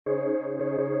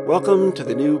Welcome to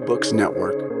the New Books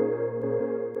Network.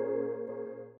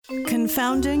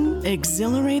 Confounding,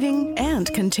 exhilarating,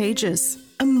 and contagious.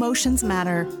 Emotions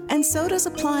matter, and so does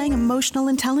applying emotional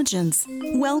intelligence.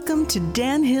 Welcome to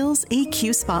Dan Hill's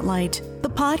EQ Spotlight, the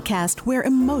podcast where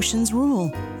emotions rule.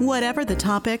 Whatever the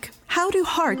topic, how do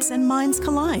hearts and minds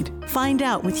collide? Find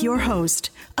out with your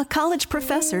host, a college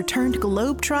professor turned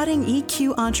globe-trotting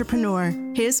EQ entrepreneur.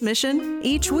 His mission?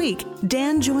 Each week,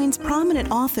 Dan joins prominent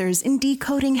authors in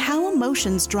decoding how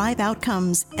emotions drive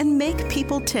outcomes and make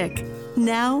people tick.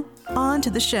 Now, on to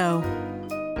the show.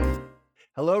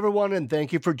 Hello, everyone, and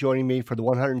thank you for joining me for the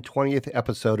 120th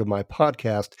episode of my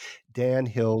podcast, Dan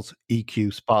Hill's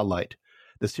EQ Spotlight.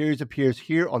 The series appears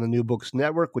here on the New Books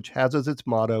Network, which has as its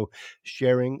motto,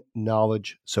 sharing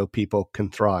knowledge so people can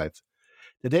thrive.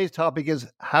 Today's topic is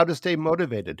how to stay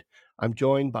motivated. I'm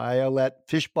joined by Ayelet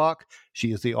Fishbach.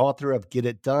 She is the author of Get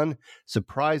It Done,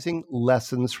 Surprising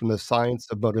Lessons from the Science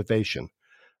of Motivation.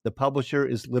 The publisher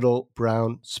is Little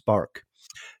Brown Spark.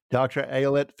 Dr.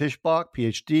 Ayelet Fishbach,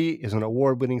 PhD, is an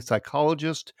award-winning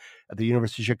psychologist at the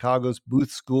University of Chicago's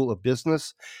Booth School of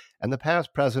Business and the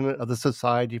past president of the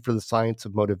Society for the Science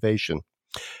of Motivation.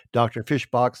 Dr.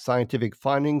 Fishbach's scientific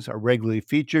findings are regularly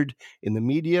featured in the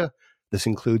media. This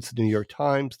includes the New York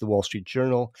Times, the Wall Street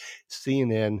Journal,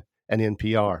 CNN, and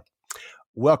NPR.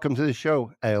 Welcome to the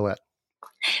show, Ayelet.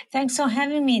 Thanks for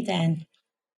having me, Dan.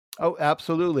 Oh,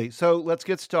 absolutely. So let's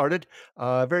get started.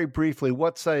 Very briefly,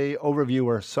 what's an overview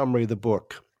or summary of the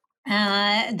book?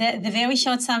 The very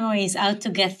short summary is how to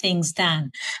get things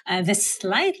done. The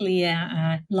slightly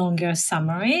longer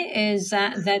summary is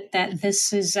that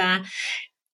this is a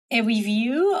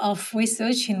review of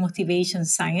research in motivation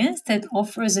science that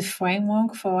offers a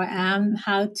framework for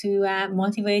how to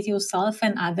motivate yourself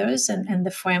and others. And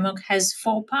the framework has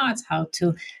 4 parts: how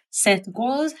to set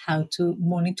goals, how to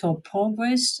monitor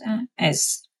progress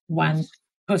as one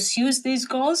pursues these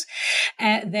goals.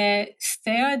 The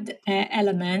third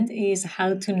element is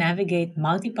how to navigate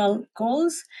multiple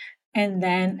goals. And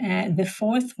then the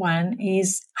fourth one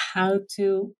is how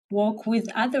to work with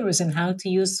others and how to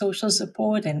use social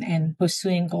support and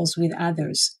pursuing goals with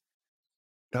others.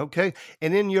 Okay.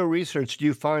 And in your research, do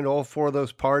you find all 4 of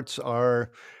those parts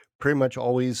are pretty much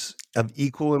always of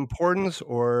equal importance,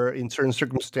 or in certain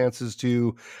circumstances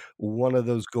do one of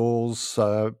those goals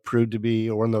prove to be,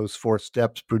 or one of those 4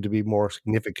 steps prove to be more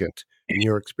significant in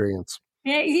your experience?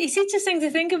 Yeah, it's interesting to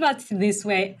think about it this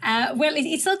way. Well,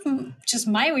 it's not just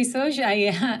my research.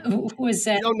 I was...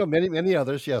 no, many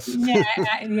others, yes.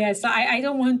 Yeah. So I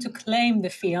don't want to claim the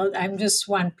field. I'm just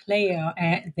one player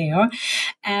there.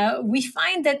 We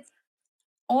find that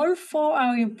all 4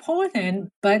 are important,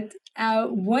 but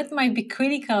what might be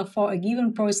critical for a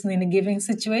given person in a given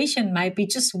situation might be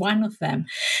just one of them.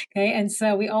 Okay, and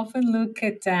so we often look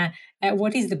at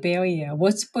what is the barrier,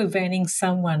 what's preventing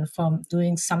someone from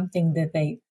doing something that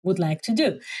they would like to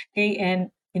do. Okay,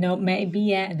 and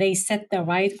maybe they set the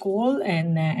right goal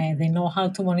and they know how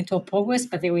to monitor progress,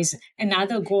 but there is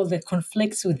another goal that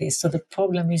conflicts with this. So the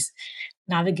problem is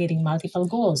navigating multiple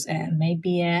goals.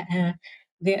 Maybe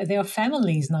their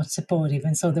family is not supportive,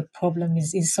 and so the problem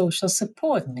is social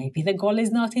support. Maybe the goal is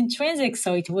not intrinsic,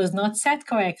 so it was not set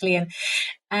correctly.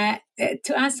 And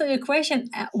to answer your question,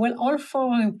 well, all 4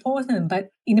 are important, but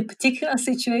in a particular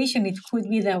situation, it could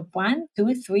be that 1,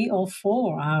 2, 3, or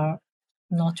 4 are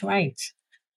not right.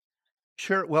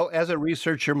 Sure. Well, as a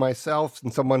researcher myself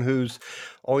and someone who's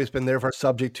always been there for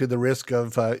subject to the risk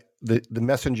of the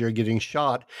messenger getting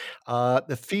shot,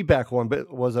 the feedback one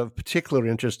was of particular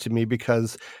interest to me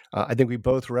because I think we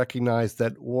both recognize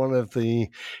that one of the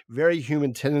very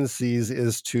human tendencies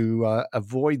is to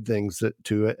avoid things,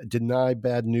 to deny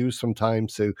bad news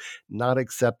sometimes, to not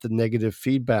accept the negative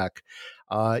feedback.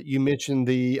 You mentioned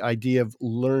the idea of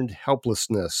learned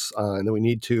helplessness, and that we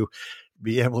need to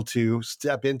be able to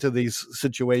step into these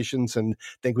situations and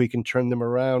think we can turn them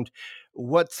around.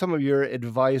 What's some of your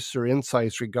advice or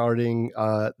insights regarding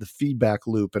the feedback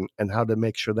loop and how to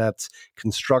make sure that's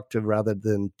constructive rather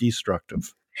than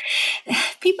destructive?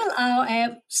 People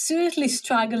are seriously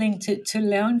struggling to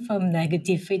learn from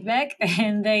negative feedback,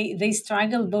 and they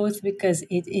struggle both because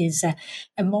it is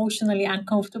emotionally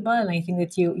uncomfortable, and I think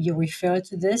that you refer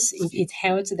to this, it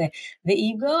hurts the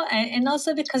ego, and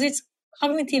also because it's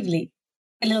cognitively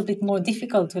a little bit more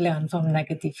difficult to learn from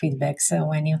negative feedback. So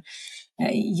when you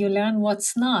You learn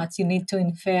what's not. You need to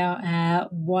infer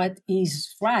what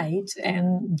is right,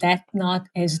 and that not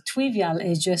as trivial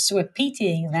as just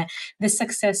repeating the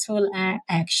successful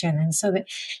action. And so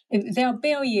there are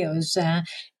barriers.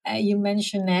 You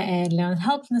mentioned learn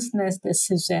helplessness. This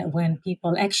is when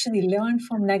people actually learn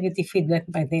from negative feedback,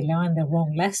 but they learn the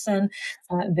wrong lesson.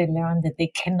 They learn that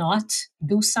they cannot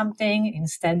do something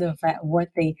instead of what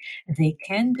they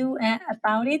can do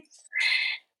about it.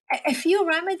 A few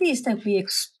remedies that we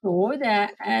explored.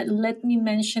 Let me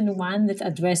mention one that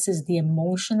addresses the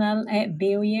emotional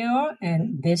barrier,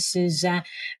 and this is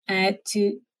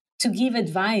to give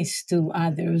advice to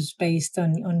others based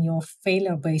on your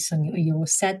failure, based on your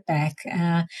setback.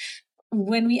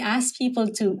 When we ask people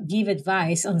to give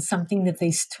advice on something that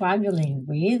they're struggling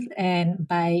with, and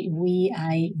by we,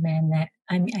 I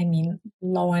mean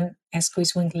Lauren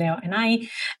Esquis Winkler and I,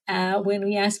 when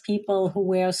we ask people who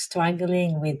were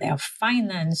struggling with their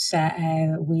finance,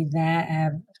 with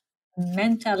their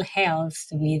mental health,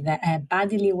 with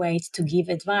bodily weight, to give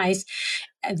advice,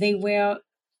 they were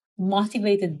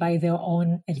motivated by their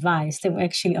own advice. They were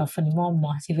actually often more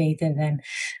motivated than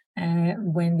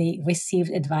when they received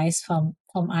advice from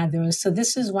others. So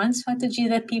this is one strategy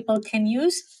that people can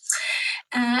use.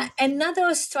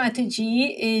 Another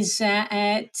strategy is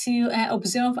to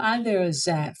observe others'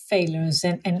 failures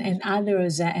and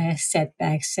others'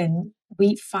 setbacks. And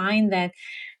we find that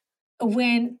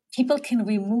when people can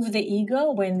remove the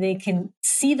ego, when they can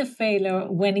see the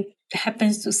failure, when it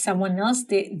happens to someone else,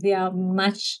 they are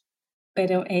much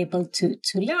better able to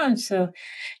learn. So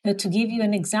to give you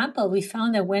an example, we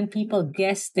found that when people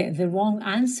guess the wrong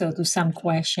answer to some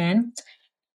question,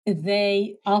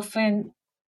 they often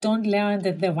don't learn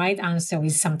that the right answer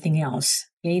is something else.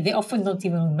 Okay? They often don't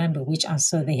even remember which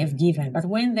answer they have given. But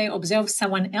when they observe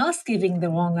someone else giving the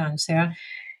wrong answer,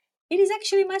 it is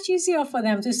actually much easier for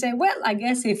them to say, well, I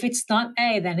guess if it's not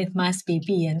A, then it must be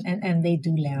B, and they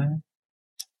do learn.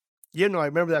 I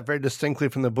remember that very distinctly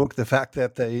from the book, the fact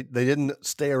that they didn't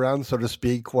stay around, so to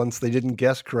speak, once they didn't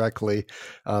guess correctly.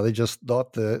 They just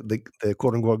thought the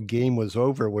quote-unquote game was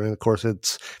over, when, of course,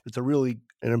 it's a really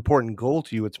an important goal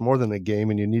to you. It's more than a game,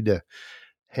 and you need to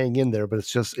hang in there, but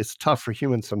it's tough for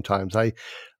humans sometimes.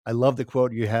 I love the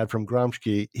quote you had from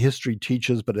Gramsci: "History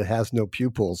teaches, but it has no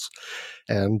pupils,"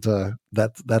 and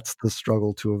that's the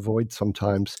struggle to avoid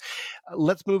sometimes.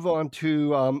 Let's move on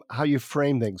to how you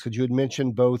frame things, because you had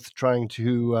mentioned both trying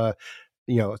to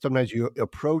sometimes you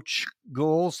approach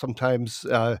goals. Sometimes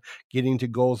getting to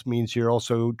goals means you're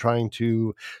also trying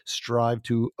to strive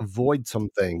to avoid some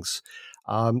things.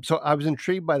 So I was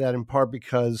intrigued by that, in part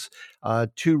because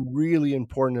two really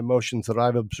important emotions that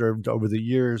I've observed over the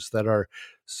years that are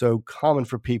so common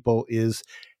for people is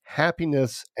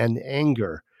happiness and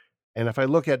anger. And if I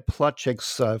look at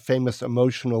Plutchik's famous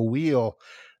emotional wheel,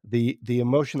 the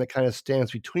emotion that kind of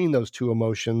stands between those two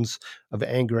emotions of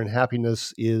anger and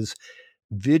happiness is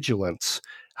vigilance.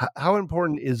 How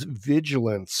important is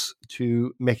vigilance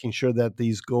to making sure that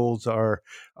these goals are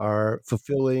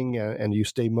fulfilling and you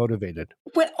stay motivated?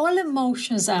 Well, all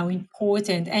emotions are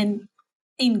important, and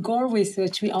in goal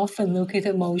research, we often look at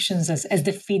emotions as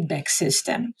the feedback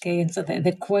system. Okay, and so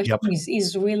the question Yep.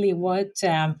 is really what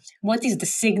is the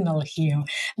signal here?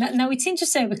 Now it's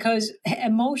interesting because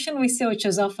emotion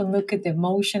researchers often look at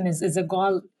emotion as a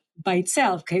goal by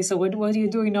itself. Okay, so what do you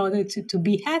do in order to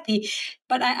be happy?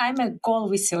 But I'm a goal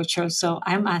researcher, so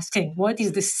I'm asking, what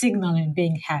is the signal in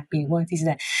being happy? What is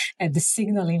the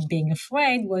signal in being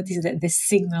afraid? What is the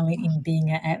signal in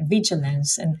being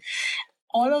vigilance? And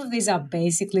all of these are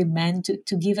basically meant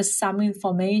to give us some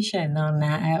information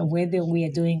on whether we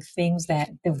are doing things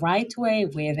the right way,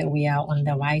 whether we are on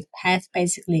the right path,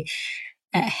 basically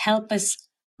help us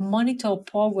monitor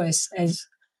progress as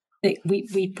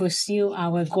we pursue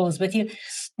our goals. But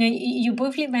you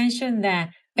briefly mentioned that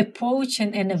approach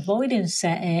and avoidance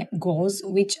goals,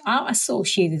 which are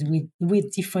associated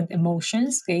with different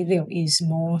emotions. Okay, there is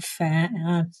more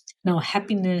of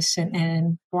happiness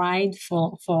and pride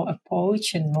for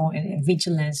approach, and more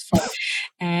vigilance for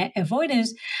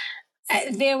avoidance.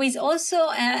 There is also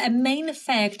a main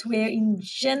effect where, in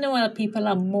general, people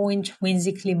are more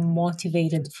intrinsically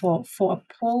motivated for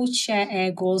approach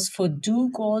goals, for do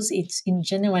goals. It's in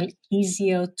general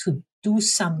easier to do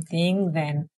something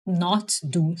than not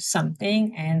do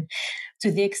something. And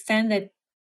to the extent that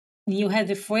you have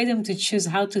the freedom to choose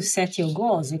how to set your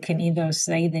goals, you can either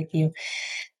say that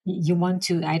you want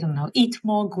to, I don't know, eat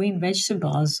more green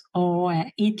vegetables, or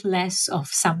eat less of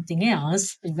something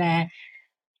else. That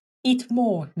eat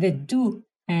more, the do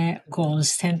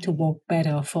goals tend to work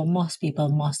better for most people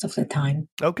most of the time.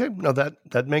 Okay, no,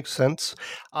 that makes sense.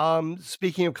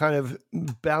 Speaking of kind of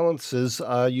balances,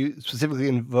 you specifically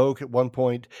invoke at one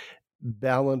point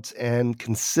balance and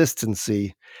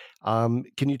consistency.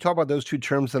 Can you talk about those two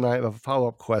terms? And I have a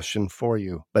follow-up question for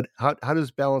you. But how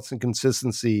does balance and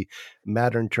consistency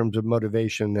matter in terms of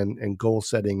motivation and goal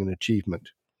setting and achievement?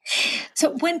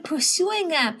 So, when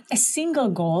pursuing a single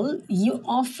goal, you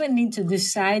often need to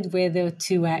decide whether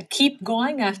to keep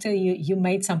going after you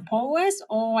made some progress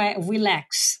or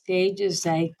relax. They just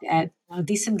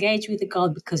disengage with the goal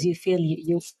because you feel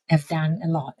you have done a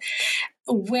lot.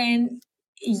 When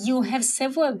you have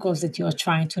several goals that you're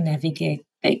trying to navigate,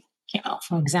 like,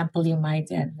 for example, you might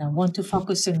want to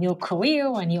focus on your career,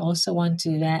 and you also want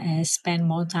to spend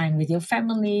more time with your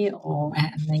family, or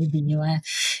maybe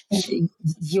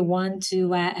you want to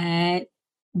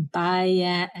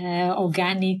buy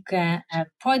organic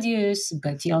produce,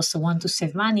 but you also want to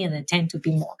save money, and they tend to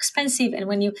be more expensive. And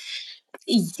when you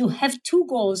have two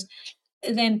goals,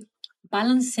 then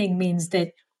balancing means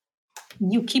that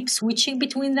you keep switching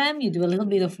between them. You do a little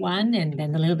bit of one and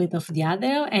then a little bit of the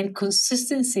other. And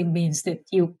consistency means that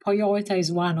you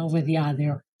prioritize one over the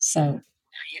other. So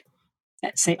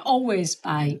let's say always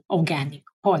buy organic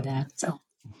products. So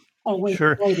always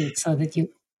Sure. avoid it so that you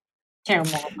care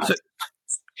more about it.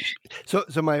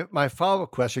 So my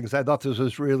follow-up question, because I thought this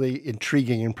was really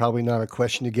intriguing and probably not a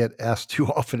question to get asked too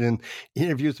often in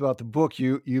interviews about the book.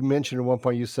 You mentioned at one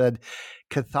point, you said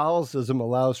Catholicism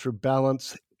allows for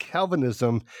balance,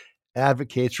 Calvinism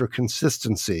advocates for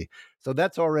consistency. So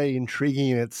that's already intriguing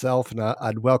in itself, and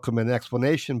I'd welcome an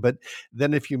explanation. But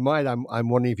then, if you might, I'm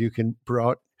wondering if you can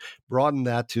broaden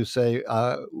that to say,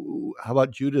 how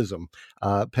about Judaism,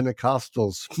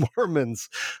 Pentecostals, Mormons,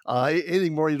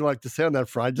 anything more you'd like to say on that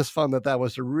front? I just found that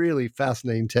was a really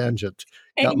fascinating tangent.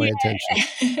 Got my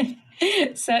attention.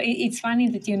 So it's funny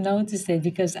that you noticed it,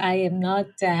 because I am not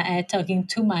talking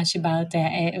too much about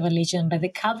religion, but the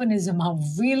Calvinism are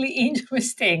really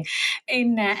interesting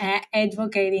in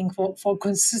advocating for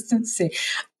consistency.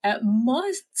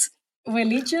 Most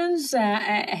religions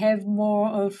have more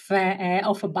of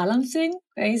a balancing.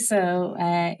 Okay? So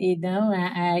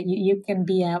you can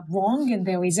be wrong, and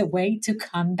there is a way to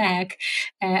come back.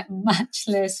 Much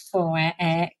less for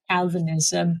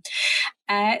Calvinism.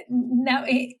 Now,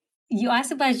 you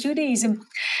asked about Judaism.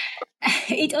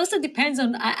 It also depends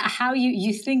on how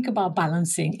you think about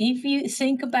balancing. If you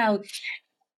think about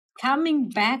coming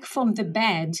back from the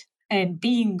bad and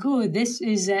being good, this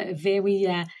is very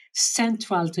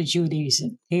central to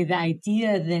Judaism. The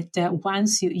idea that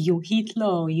once you hit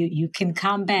low, you can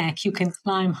come back, you can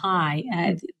climb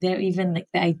high. There even like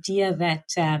the idea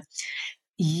that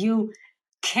you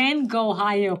can go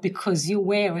higher because you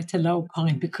were at a low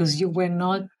point, because you were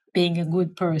not being a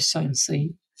good person. So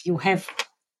you have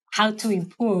how to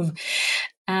improve.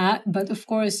 But of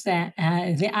course,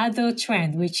 the other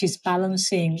trend, which is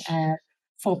balancing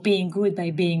for being good by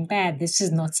being bad, this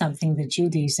is not something that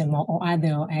Judaism or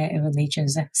other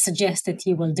religions suggest that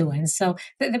you will do. And so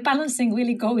the balancing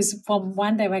really goes from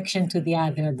one direction to the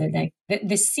other,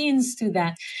 the sins to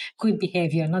the good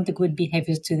behavior, not the good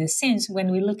behaviors to the sins.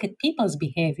 When we look at people's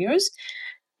behaviors,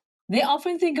 they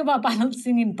often think about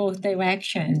balancing in both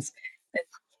directions.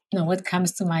 What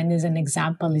comes to mind as an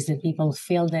example is that people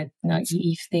feel that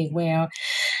if they were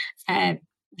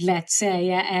let's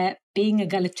say, being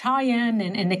egalitarian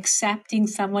and accepting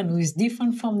someone who is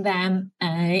different from them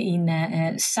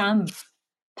in some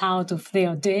part of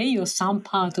their day or some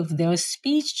part of their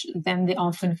speech, then they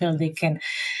often feel they can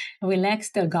relax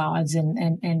their guards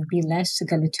and be less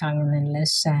egalitarian and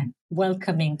less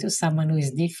welcoming to someone who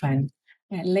is different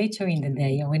later in the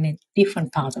day or in a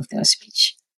different part of their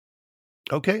speech.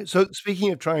 Okay, so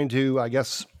speaking of trying to, I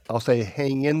guess I'll say,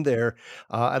 hang in there,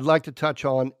 I'd like to touch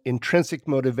on intrinsic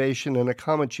motivation and a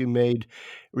comment you made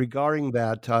regarding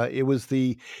that. It was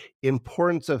the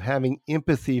importance of having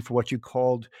empathy for what you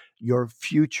called your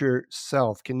future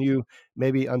self. Can you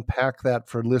maybe unpack that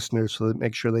for listeners so that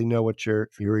make sure they know what you're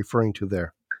referring to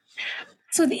there?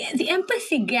 So the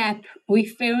empathy gap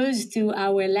refers to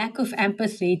our lack of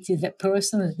empathy to the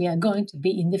person that we are going to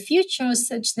be in the future,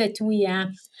 such that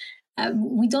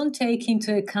we don't take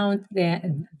into account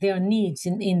their needs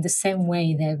in the same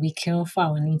way that we care for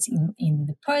our needs in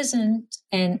the present.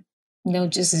 And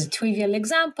just as a trivial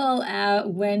example,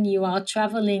 when you are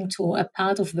traveling to a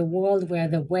part of the world where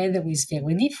the weather is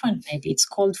very different, maybe it's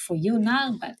cold for you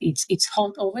now, but it's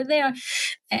hot over there,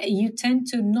 you tend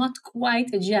to not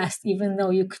quite adjust, even though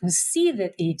you can see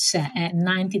that it's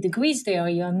 90 degrees there.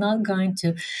 You're not going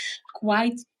to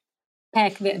quite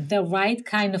pack the right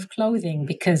kind of clothing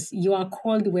because you are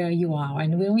cold where you are.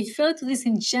 And we refer to this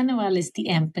in general as the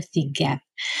empathy gap.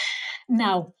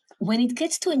 Now, when it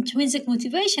gets to intrinsic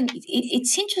motivation,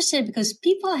 it's interesting because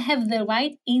people have the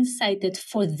right insight that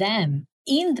for them,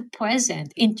 in the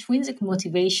present, intrinsic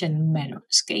motivation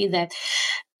matters. Okay, that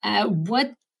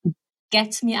what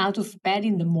gets me out of bed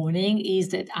in the morning is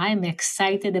that I'm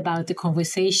excited about the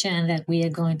conversation that we are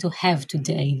going to have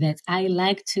today, that I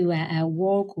like to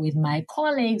work with my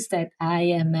colleagues, that I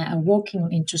am working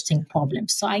on interesting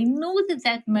problems. So I know that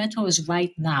that matters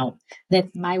right now,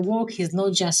 that my work is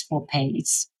not just for pay,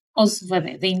 it's also for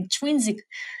the intrinsic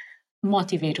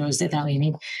motivators that are in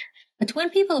it. But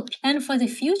when people plan for the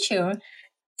future,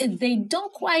 they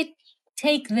don't quite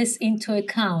take this into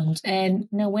account. And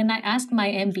when I ask my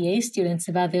MBA students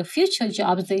about their future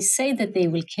jobs, they say that they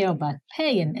will care about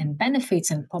pay and benefits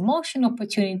and promotion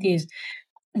opportunities.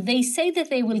 They say that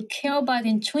they will care about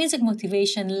intrinsic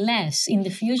motivation less in the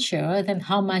future than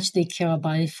how much they care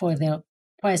about it for their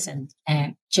present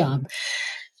job.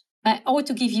 Or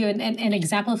to give you an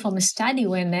example from a study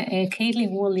when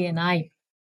Caitlin Worley and I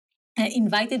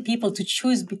invited people to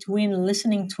choose between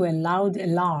listening to a loud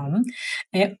alarm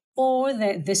or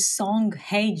the song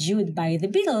Hey Jude by the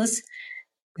Beatles,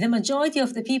 the majority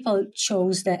of the people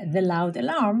chose the loud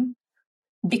alarm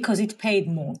because it paid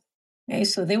more. Okay,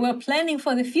 so they were planning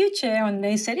for the future and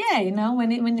they said, yeah,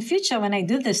 when in the future, when I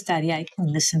do the study, I can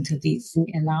listen to the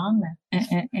alarm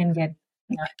and get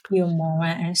hear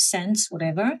more sense,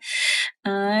 whatever.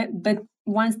 But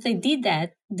once they did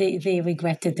that, they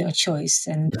regretted their choice.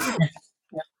 And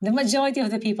the majority of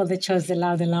the people that chose the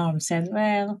loud alarm said,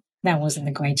 well, that wasn't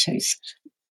a great choice.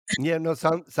 Yeah, no,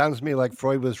 sounds to me like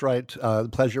Freud was right. The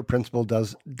pleasure principle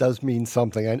does mean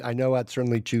something. I know I'd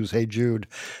certainly choose Hey Jude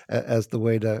as the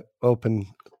way to open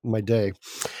my day.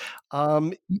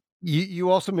 You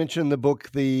also mentioned in the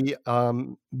book the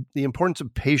importance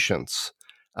of patience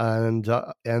and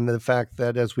the fact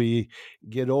that as we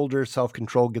get older,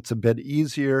 self-control gets a bit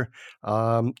easier.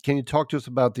 Can you talk to us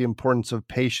about the importance of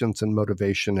patience and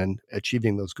motivation and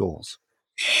achieving those goals?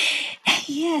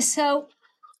 Yeah, so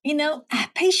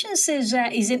patience is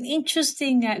an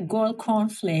interesting goal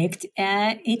conflict.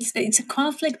 It's a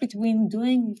conflict between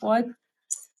doing what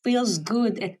feels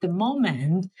good at the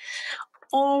moment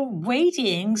or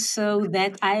waiting so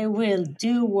that I will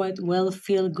do what will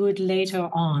feel good later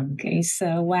on. Okay,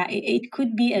 so it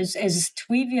could be as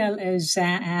trivial as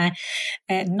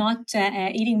not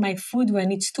eating my food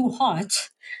when it's too hot.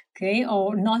 Okay,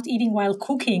 or not eating while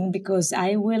cooking because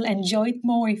I will enjoy it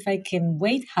more if I can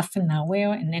wait half an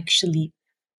hour and actually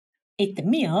eat the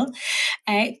meal.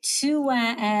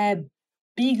 To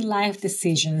big life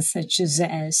decisions such as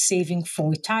saving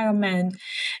for retirement,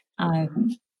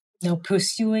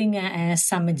 pursuing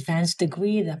some advanced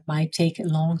degree that might take a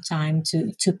long time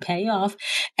to pay off.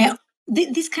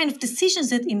 These kind of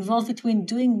decisions that involve between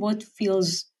doing what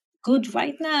feels good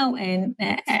right now and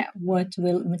what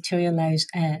will materialize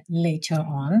later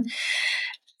on.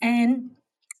 And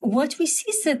what we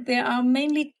see is that there are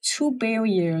mainly two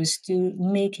barriers to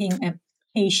making a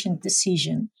patient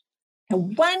decision.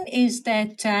 One is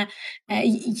that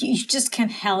you just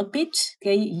can't help it.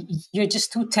 Okay? You're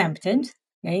just too tempted.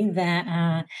 Okay?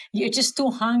 That you're just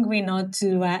too hungry not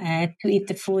to eat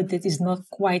the food that is not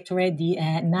quite ready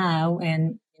now,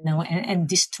 and and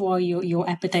destroy your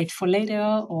appetite for later,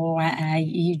 or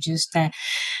you just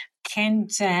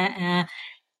can't.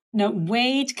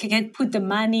 Wait, can't put the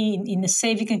money in a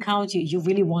saving account. You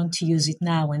really want to use it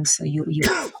now, and so you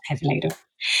have later.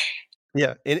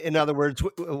 Yeah. In other words,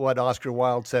 what Oscar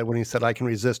Wilde said when he said, I can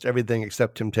resist everything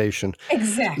except temptation.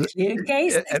 Exactly.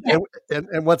 Okay.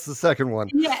 And what's the second one?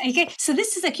 Yeah. Okay. So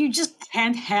this is like you just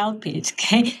can't help it.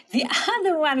 Okay. The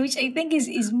other one, which I think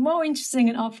is more interesting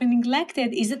and often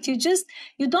neglected, is that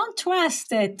you don't trust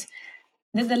that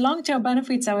the long-term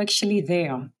benefits are actually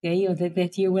there, okay, or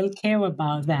that you will care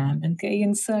about them, okay,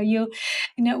 and so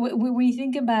when we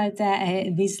think about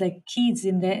these like kids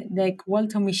in the like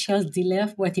Walter Michel's delay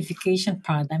of gratification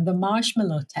paradigm, the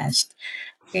marshmallow test.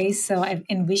 Okay, so I'm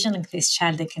envisioning this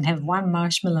child that can have one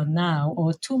marshmallow now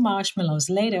or two marshmallows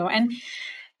later, and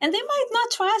they might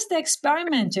not trust the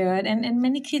experimenter, and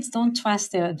many kids don't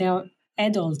trust their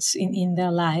adults in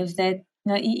their lives that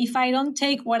if I don't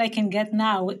take what I can get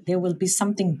now, there will be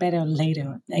something better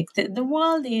later. Like the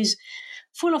world is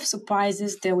full of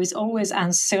surprises. There is always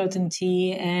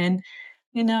uncertainty. And,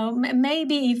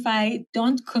 maybe if I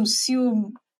don't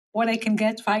consume what I can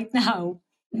get right now,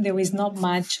 there is not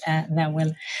much that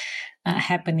will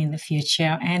happen in the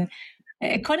future. And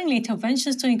accordingly,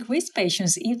 interventions to increase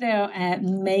patience either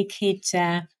make it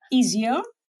easier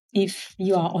if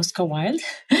you are Oscar Wilde,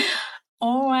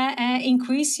 or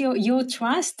increase your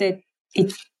trust that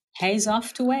it pays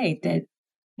off to wait, that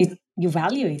you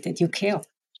value it, that you care.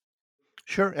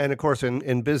 Sure. And of course,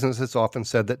 in business, it's often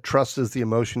said that trust is the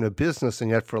emotion of business.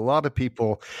 And yet, for a lot of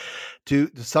people, to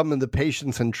summon the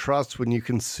patience and trust when you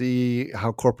can see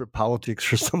how corporate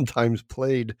politics are sometimes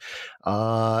played,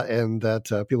 and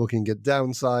that people can get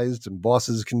downsized and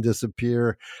bosses can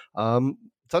disappear,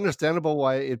 it's understandable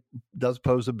why it does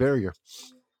pose a barrier.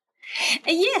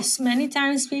 Yes, many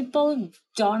times people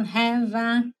don't have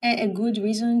a good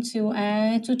reason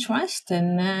to trust,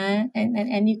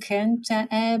 and you can't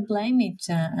blame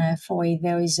it for it.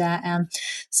 There is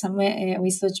some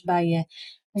research by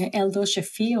Eldor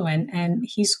Shafir and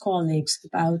his colleagues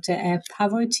about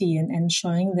poverty and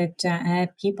showing that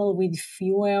people with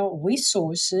fewer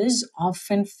resources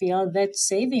often feel that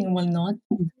saving will not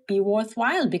be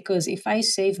worthwhile, because if I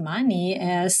save money,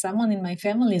 someone in my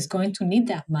family is going to need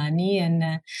that money, and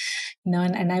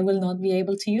and I will not be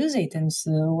able to use it. And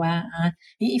so,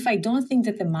 if I don't think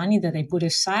that the money that I put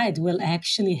aside will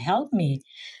actually help me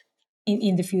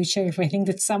in the future, if I think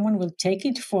that someone will take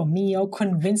it from me or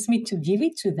convince me to give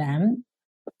it to them,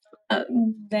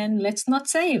 then let's not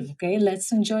save. Okay,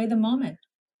 let's enjoy the moment.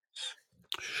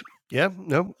 Yeah,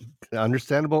 no,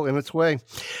 understandable in its way.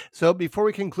 So before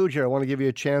we conclude here, I want to give you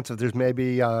a chance if there's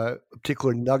maybe a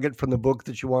particular nugget from the book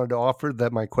that you wanted to offer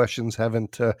that my questions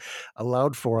haven't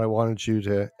allowed for. I wanted you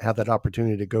to have that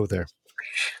opportunity to go there.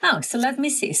 Oh, so let me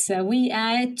see. So we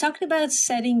talked about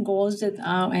setting goals that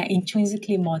are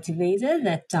intrinsically motivated,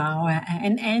 that are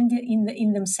an end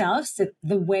in themselves, that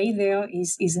the way there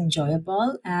is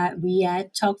enjoyable. We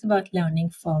talked about learning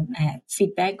from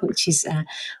feedback, which is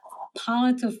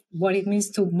part of what it means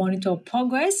to monitor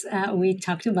progress. We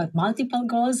talked about multiple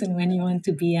goals and when you want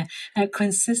to be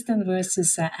consistent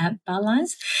versus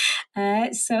balanced.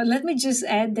 So let me just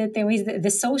add that there is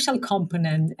the social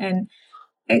component, and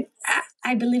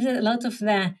I believe that a lot of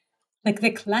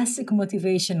the classic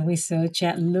motivation research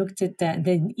looked at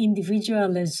the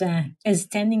individual as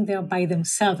standing there by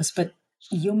themselves, but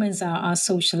humans are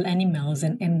social animals,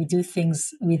 and we do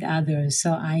things with others.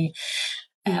 So I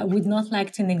would not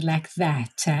like to neglect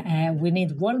that. We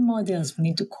need role models. We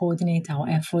need to coordinate our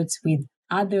efforts with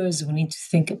others. We need to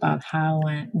think about how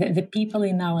the people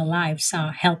in our lives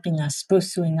are helping us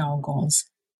pursuing our goals.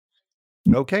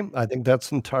 Okay, I think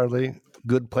that's entirely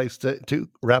good place to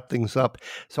wrap things up.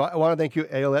 So I want to thank you,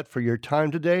 Ayelet, for your time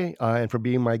today and for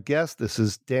being my guest. This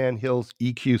is Dan Hill's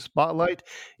EQ Spotlight.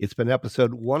 It's been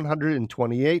episode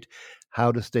 128,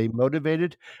 How to Stay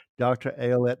Motivated. Dr.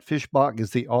 Ayelet Fishbach is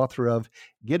the author of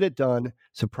Get It Done,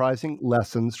 Surprising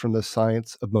Lessons from the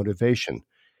Science of Motivation.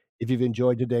 If you've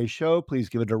enjoyed today's show, please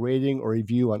give it a rating or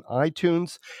review on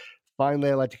iTunes.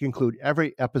 Finally, I like to conclude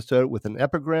every episode with an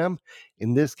epigram.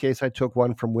 In this case, I took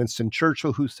one from Winston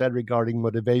Churchill, who said regarding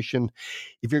motivation,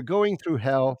 if you're going through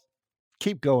hell,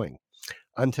 keep going.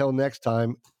 Until next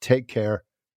time, take care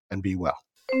and be well.